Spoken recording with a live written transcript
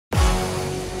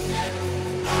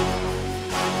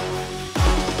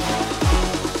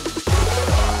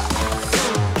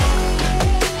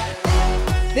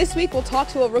This week, we'll talk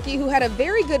to a rookie who had a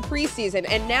very good preseason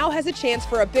and now has a chance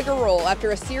for a bigger role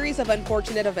after a series of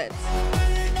unfortunate events.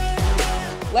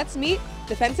 Let's meet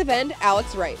defensive end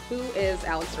Alex Wright. Who is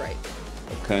Alex Wright?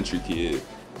 A country kid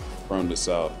from the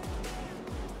South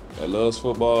that loves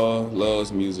football,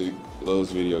 loves music,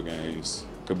 loves video games.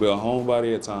 Could be a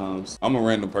homebody at times. I'm a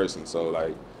random person, so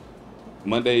like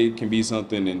Monday can be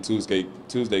something and Tuesday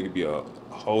could be a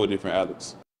whole different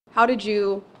Alex. How did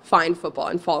you find football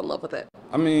and fall in love with it?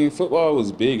 I mean, football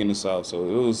was big in the South, so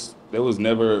it was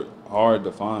never hard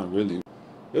to find, really.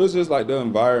 It was just like the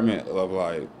environment of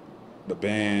like the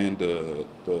band, the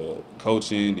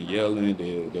coaching, the yelling,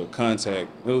 the contact.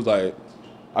 It was like,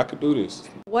 I could do this.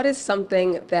 What is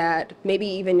something that maybe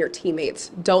even your teammates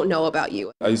don't know about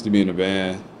you? I used to be in a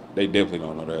band. They definitely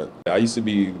don't know that. I used to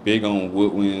be big on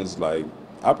woodwinds. Like,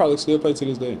 I probably still play to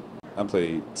this day. I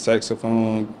played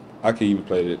saxophone. I could even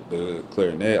play the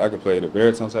clarinet. I could play the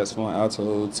baritone saxophone,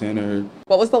 alto, tenor.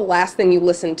 What was the last thing you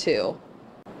listened to?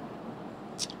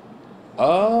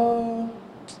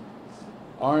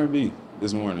 R&B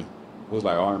this morning. It was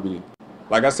like R&B.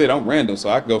 Like I said, I'm random, so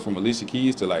I could go from Alicia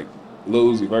Keys to like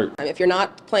Lil Uzi Vert. If you're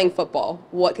not playing football,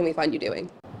 what can we find you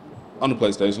doing? On the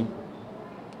PlayStation,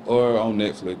 or on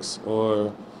Netflix,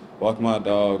 or walking my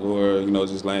dog, or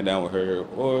just laying down with her,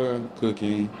 or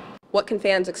cooking. What can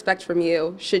fans expect from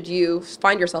you should you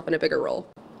find yourself in a bigger role?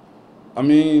 I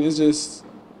mean, it's just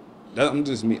I'm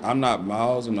just me. I'm not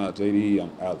Myles. I'm not JD.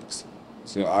 I'm Alex.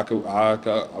 So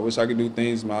I wish I could do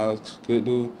things Myles could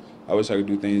do. I wish I could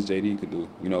do things JD could do.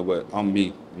 But I'm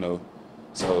me.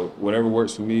 So whatever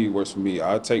works for me works for me.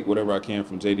 I take whatever I can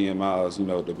from JD and Myles.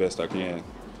 The best I can.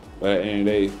 But at the end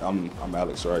of the day, I'm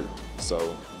Alex Wright.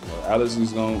 So Alex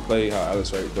is gonna play how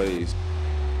Alex Wright plays.